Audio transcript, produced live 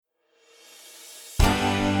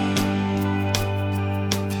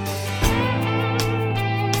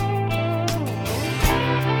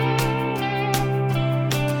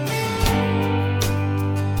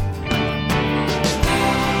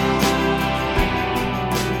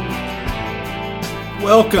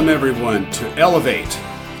Welcome, everyone, to Elevate.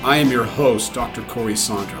 I am your host, Dr. Corey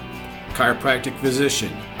Sondrup, chiropractic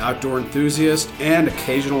physician, outdoor enthusiast, and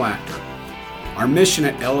occasional actor. Our mission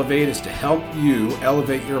at Elevate is to help you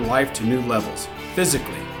elevate your life to new levels,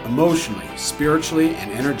 physically, emotionally, spiritually,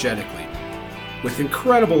 and energetically, with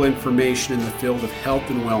incredible information in the field of health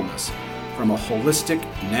and wellness from a holistic,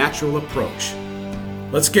 natural approach.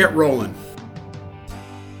 Let's get rolling.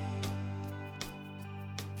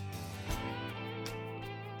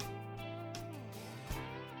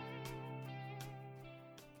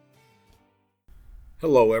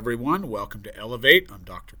 Hello everyone, welcome to Elevate. I'm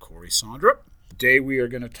Dr. Corey Sondrup. Today we are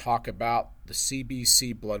going to talk about the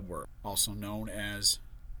CBC blood work, also known as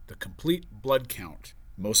the complete blood count.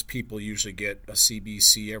 Most people usually get a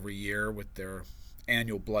CBC every year with their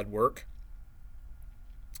annual blood work.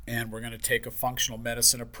 And we're going to take a functional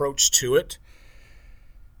medicine approach to it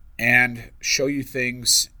and show you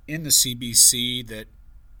things in the CBC that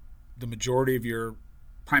the majority of your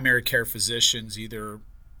primary care physicians either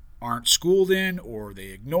aren't schooled in or they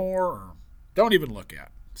ignore or don't even look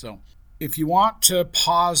at. So if you want to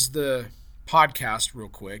pause the podcast real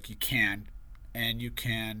quick, you can, and you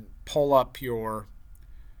can pull up your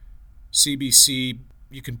CBC.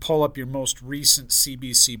 You can pull up your most recent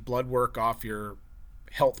CBC blood work off your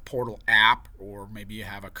Health Portal app, or maybe you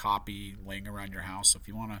have a copy laying around your house. So if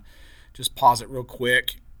you want to just pause it real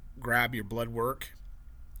quick, grab your blood work,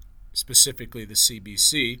 specifically the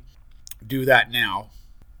CBC, do that now.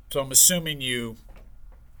 So I'm assuming you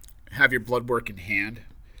have your blood work in hand.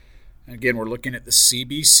 And again, we're looking at the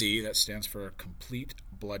CBC. That stands for a complete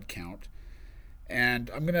blood count.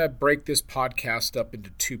 And I'm going to break this podcast up into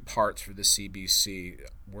two parts for the CBC.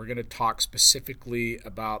 We're going to talk specifically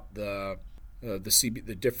about the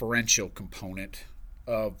differential component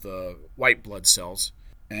of the white blood cells,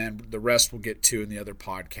 and the rest we'll get to in the other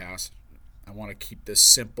podcast. I want to keep this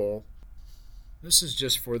simple. This is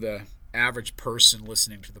just for the average person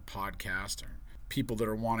listening to the podcast, or people that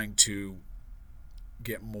are wanting to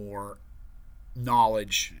get more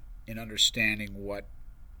knowledge in understanding what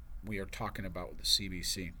we are talking about with the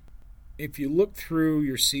CBC. If you look through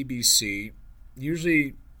your CBC,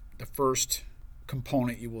 usually the first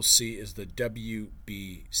component you will see is the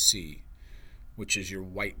WBC, which is your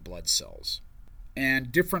white blood cells.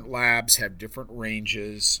 And different labs have different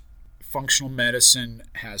ranges. Functional medicine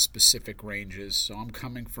has specific ranges, so I'm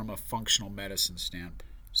coming from a functional medicine standpoint.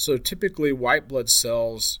 So typically white blood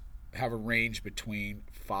cells have a range between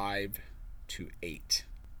 5 to 8.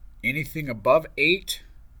 Anything above 8,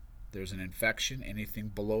 there's an infection. Anything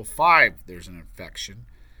below 5, there's an infection.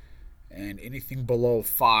 And anything below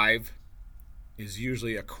 5 is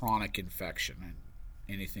usually a chronic infection. And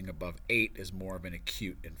anything above 8 is more of an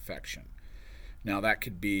acute infection. Now that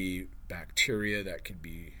could be bacteria, that could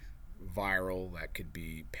be viral, that could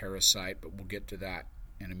be parasite, but we'll get to that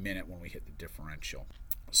in a minute when we hit the differential.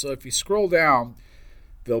 So if you scroll down,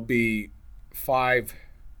 there'll be 5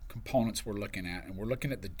 components we're looking at, and we're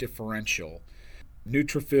looking at the differential: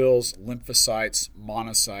 neutrophils, lymphocytes,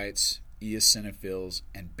 monocytes, eosinophils,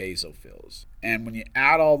 and basophils. And when you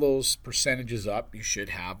add all those percentages up, you should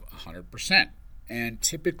have 100%. And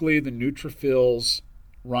typically the neutrophils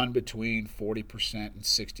run between 40% and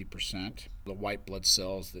 60%, the white blood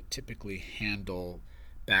cells that typically handle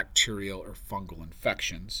bacterial or fungal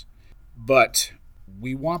infections. But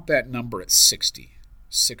we want that number at 60.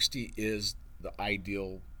 60 is the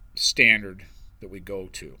ideal standard that we go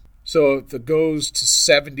to. So if it goes to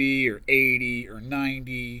 70 or 80 or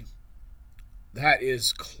 90, that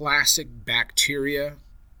is classic bacteria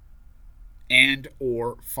and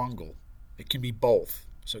or fungal. It can be both.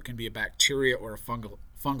 So it can be a bacteria or a fungal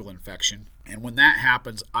infection. And when that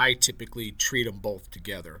happens, I typically treat them both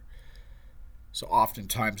together. So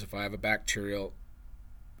oftentimes if I have a bacterial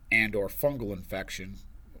and or fungal infection,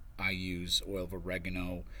 I use oil of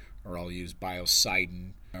oregano, or I'll use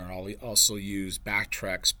Biocidin, or I'll also use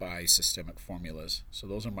Bactrex by Systemic Formulas. So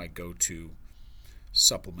those are my go-to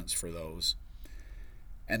supplements for those.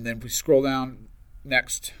 And then we scroll down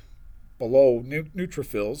next, below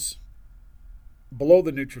neutrophils. Below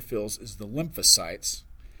the neutrophils is the lymphocytes,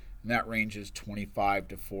 and that ranges 25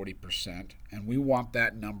 to 40%, and we want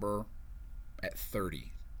that number at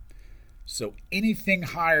 30. So anything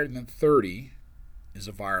higher than 30 is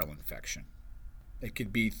a viral infection. It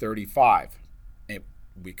could be 35.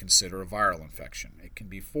 We consider a viral infection. It can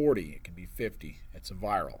be 40. It can be 50. It's a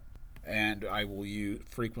viral. And I will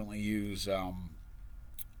frequently use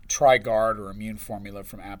TriGuard or Immune Formula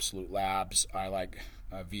from Absolute Labs. I like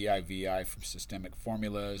VIVI from Systemic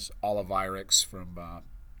Formulas, Olivirix from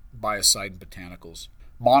Biocidin Botanicals.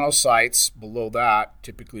 Monocytes below that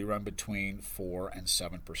typically run between 4 and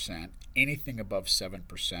 7%. Anything above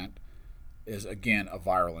 7% is, again, a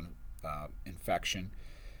viral infection.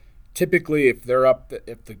 Typically, if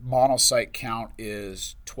the monocyte count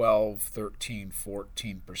is 12, 13,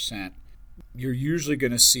 14%, you're usually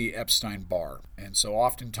going to see Epstein-Barr. And so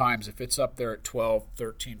oftentimes, if it's up there at 12,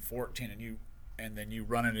 13, 14, and then you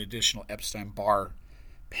run an additional Epstein-Barr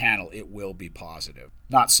panel, it will be positive.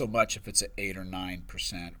 Not so much if it's at 8 or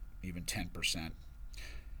 9%, even 10%.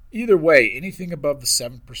 Either way, anything above the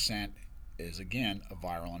 7% is, again, a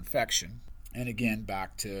viral infection. And again,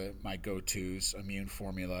 back to my go-tos, Immune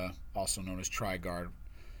Formula, also known as Trigard,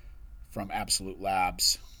 from Absolute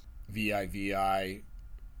Labs, VIVI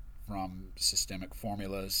from Systemic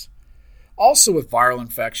Formulas. Also with viral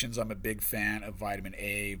infections, I'm a big fan of vitamin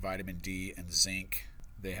A, vitamin D, and zinc.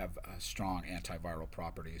 They have strong antiviral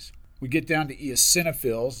properties. We get down to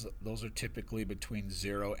eosinophils. Those are typically between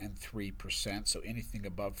 0 and 3%, so anything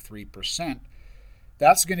above 3%.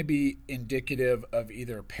 That's going to be indicative of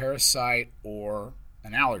either a parasite or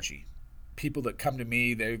an allergy. People that come to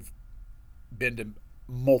me, they've been to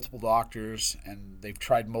multiple doctors and they've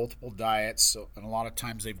tried multiple diets, and a lot of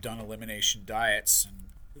times they've done elimination diets, and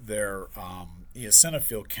their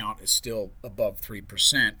eosinophil count is still above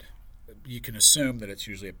 3%. You can assume that it's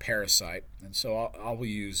usually a parasite, and so I'll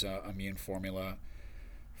use Immune Formula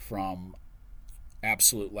from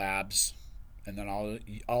Absolute Labs. And then I'll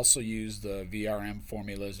also use the VRM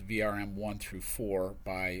formulas, VRM 1 through 4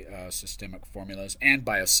 by Systemic Formulas, and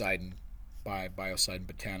Biocidin by Biocidin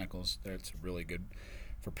Botanicals. That's really good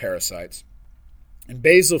for parasites. And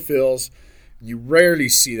basophils, you rarely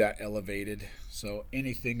see that elevated. So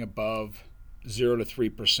anything above 0 to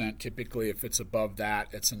 3%, typically if it's above that,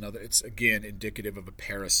 it's again indicative of a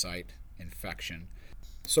parasite infection.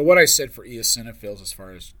 So what I said for eosinophils as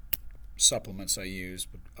far as supplements I use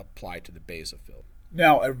would apply to the basophil.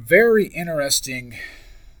 Now, a very interesting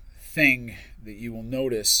thing that you will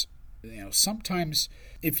notice, sometimes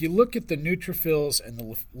if you look at the neutrophils and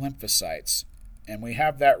the lymphocytes, and we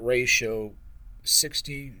have that ratio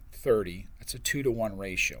 60-30, that's a 2-to-1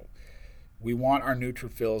 ratio. We want our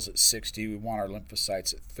neutrophils at 60, we want our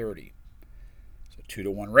lymphocytes at 30. So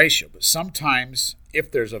 2-to-1 ratio. But sometimes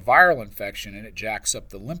if there's a viral infection and it jacks up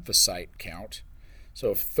the lymphocyte count,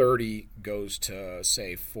 so if 30 goes to,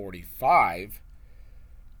 say, 45,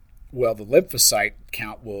 well, the lymphocyte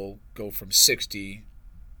count will go from 60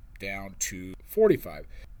 down to 45.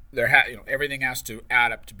 Everything has to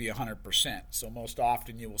add up to be 100%. So most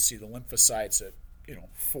often you will see the lymphocytes at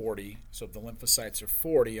 40. So if the lymphocytes are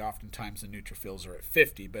 40, oftentimes the neutrophils are at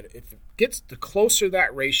 50. But if it gets, the closer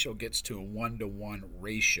that ratio gets to a 1-to-1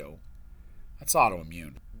 ratio, that's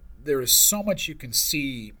autoimmune. There is so much you can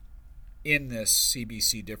see in this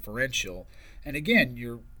CBC differential. And again,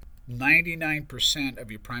 you're 99%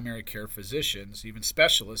 of your primary care physicians, even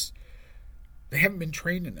specialists, they haven't been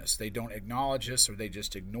trained in this. They don't acknowledge this, or they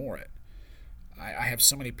just ignore it. I have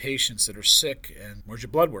so many patients that are sick, and where's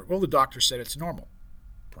your blood work? Well, the doctor said it's normal.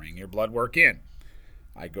 Bring your blood work in.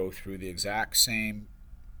 I go through the exact same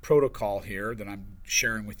protocol here that I'm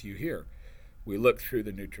sharing with you here. We look through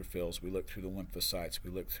the neutrophils, we look through the lymphocytes,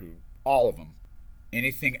 we look through all of them.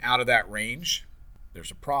 Anything out of that range,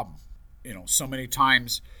 there's a problem. So many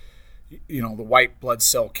times, the white blood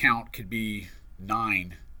cell count could be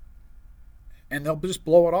 9, and they'll just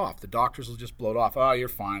blow it off. The doctors will just blow it off. Oh, you're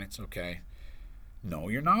fine. It's okay. No,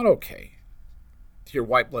 you're not okay. If your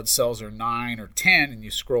white blood cells are 9 or 10, and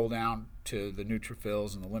you scroll down to the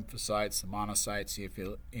neutrophils and the lymphocytes, the monocytes, the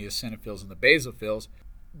eosinophils, and the basophils,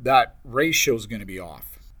 that ratio is going to be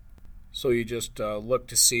off. So you just look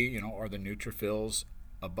to see, are the neutrophils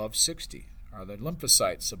above 60? Are the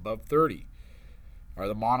lymphocytes above 30? Are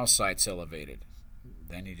the monocytes elevated?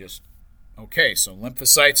 Then you just, okay, so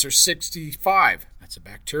lymphocytes are 65. That's a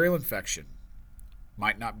bacterial infection.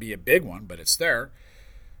 Might not be a big one, but it's there.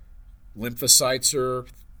 Lymphocytes are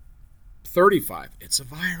 35. It's a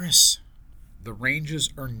virus. The ranges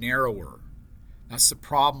are narrower. That's the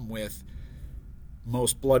problem with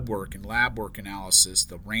most blood work and lab work analysis.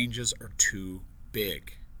 The ranges are too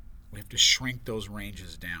big. We have to shrink those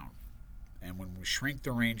ranges down. And when we shrink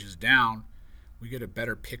the ranges down, we get a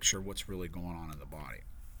better picture of what's really going on in the body.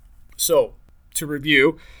 So, to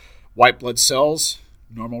review, white blood cells,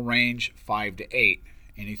 normal range 5 to 8.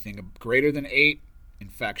 Anything greater than 8,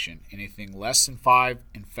 infection. Anything less than 5,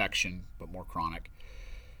 infection, but more chronic.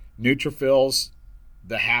 Neutrophils,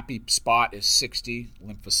 the happy spot is 60,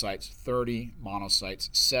 lymphocytes 30, monocytes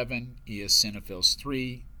 7, eosinophils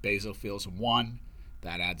 3, basophils 1.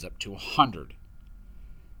 That adds up to 100.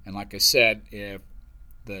 And like I said, if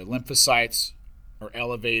the lymphocytes are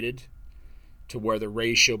elevated to where the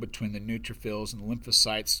ratio between the neutrophils and the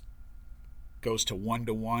lymphocytes goes to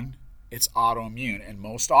 1-to-1, it's autoimmune. And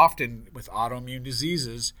most often with autoimmune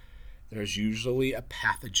diseases, there's usually a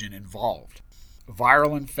pathogen involved.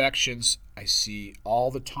 Viral infections I see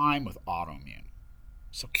all the time with autoimmune.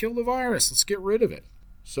 So kill the virus. Let's get rid of it.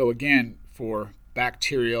 So again, for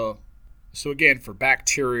bacterial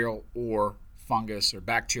or fungus, or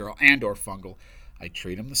bacterial and or fungal, I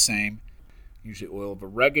treat them the same. Usually oil of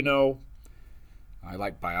oregano. I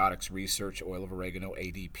like Biotics Research, oil of oregano,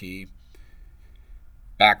 ADP.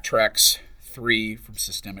 Bactrex 3 from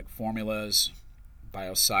Systemic Formulas.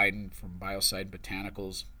 Biocidin from Biocidin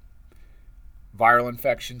Botanicals. Viral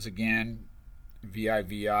infections, again,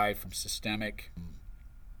 VIVI from Systemic.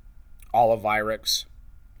 Olivirix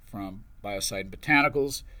from Biocidin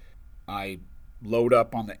Botanicals. I load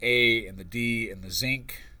up on the A and the D and the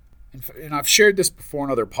zinc. And I've shared this before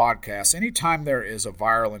in other podcasts. Anytime there is a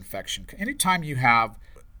viral infection, anytime you have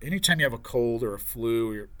a cold or a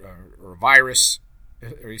flu or a virus,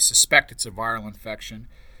 or you suspect it's a viral infection,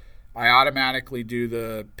 I automatically do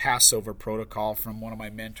the Passover protocol from one of my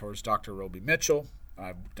mentors, Dr. Roby Mitchell.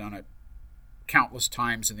 I've done it countless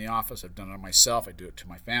times in the office. I've done it on myself. I do it to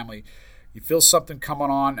my family. You feel something coming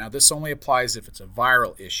on. Now, this only applies if it's a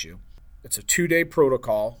viral issue. It's a 2-day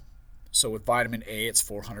protocol. So with vitamin A, it's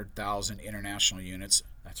 400,000 international units.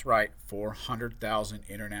 That's right, 400,000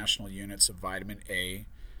 international units of vitamin A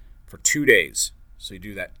for 2 days. So you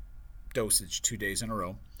do that dosage 2 days in a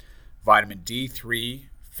row. Vitamin D3,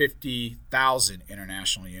 50,000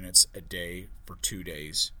 international units a day for 2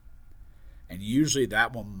 days. And usually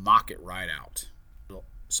that will knock it right out.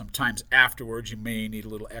 Sometimes afterwards you may need a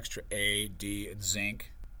little extra A, D, and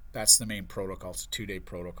zinc. That's the main protocol. It's a 2-day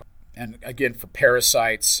protocol. And again, for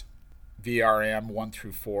parasites, VRM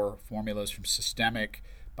 1-4 formulas from Systemic.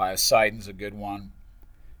 Biocidin's a good one.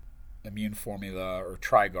 Immune Formula or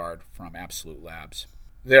Trigard from Absolute Labs.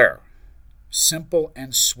 There. Simple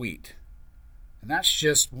and sweet. And that's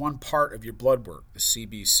just one part of your blood work, the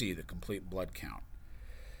CBC, the complete blood count.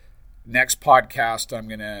 Next podcast, I'm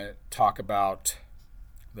going to talk about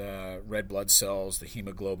the red blood cells, the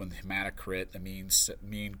hemoglobin, the hematocrit, the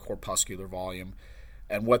mean corpuscular volume,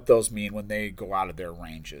 and what those mean when they go out of their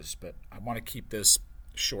ranges. But I want to keep this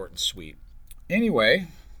short and sweet. Anyway,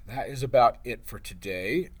 that is about it for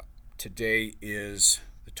today. Today is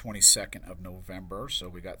the 22nd of November, so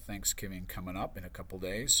we got Thanksgiving coming up in a couple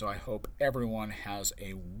days. So I hope everyone has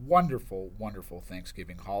a wonderful, wonderful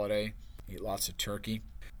Thanksgiving holiday. Eat lots of turkey.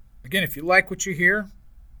 Again, if you like what you hear,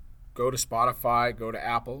 go to Spotify, go to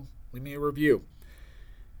Apple, leave me a review.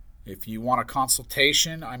 If you want a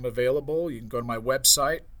consultation, I'm available. You can go to my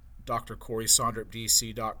website,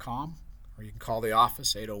 drcorysondrupdc.com, or you can call the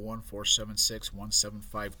office,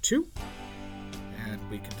 801-476-1752, and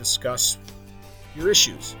we can discuss your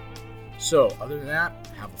issues. So, other than that,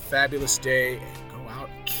 have a fabulous day and go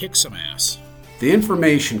out and kick some ass. The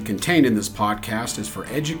information contained in this podcast is for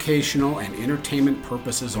educational and entertainment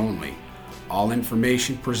purposes only. All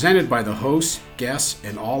information presented by the hosts, guests,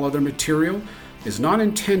 and all other material is not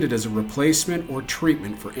intended as a replacement or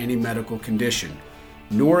treatment for any medical condition,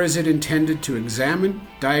 nor is it intended to examine,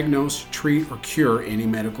 diagnose, treat, or cure any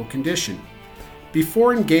medical condition.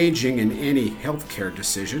 Before engaging in any healthcare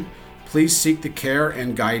decision, please seek the care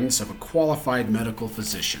and guidance of a qualified medical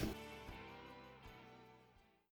physician.